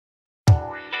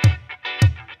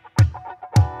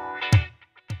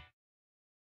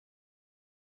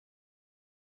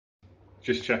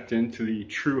Just checked into the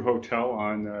True Hotel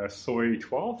on Soy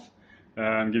 12.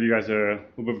 Give you guys a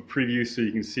little bit of a preview so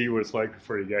you can see what it's like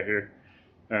before you get here.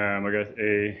 I got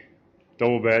a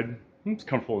double bed, it's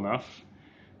comfortable enough,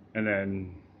 and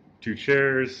then 2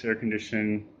 chairs, air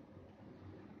conditioning,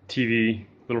 TV,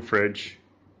 little fridge.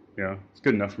 You know, it's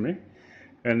good enough for me.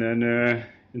 And then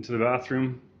into the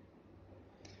bathroom,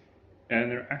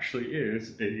 and there actually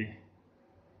is a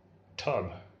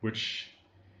tub,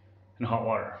 and hot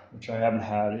water, which I haven't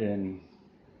had in,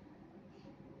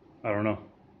 I don't know,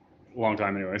 a long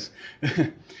time anyways.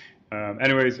 It's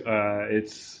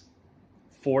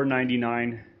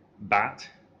 $4.99 Baht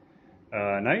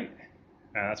a night.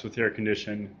 That's with air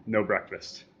condition, no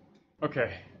breakfast.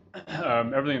 Okay,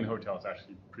 everything in the hotel is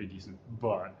actually pretty decent,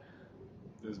 but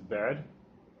this bed,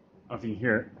 I don't know if you can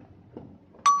hear it.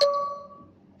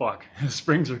 Fuck, the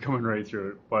springs are coming right through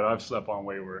it, but I've slept on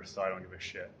way worse, so I don't give a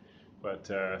shit.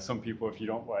 But some people, if you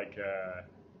don't like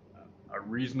a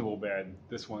reasonable bed,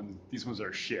 these ones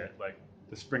are shit. Like,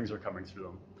 the springs are coming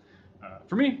through them.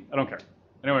 For me, I don't care.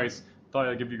 Anyways, thought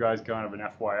I'd give you guys kind of an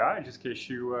FYI, just in case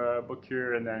you book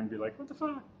here and then be like, what the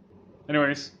fuck?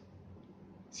 Anyways,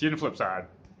 see you on the flip side.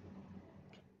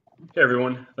 Hey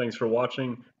everyone, thanks for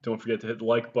watching. Don't forget to hit the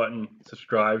like button,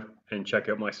 subscribe, and check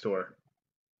out my store.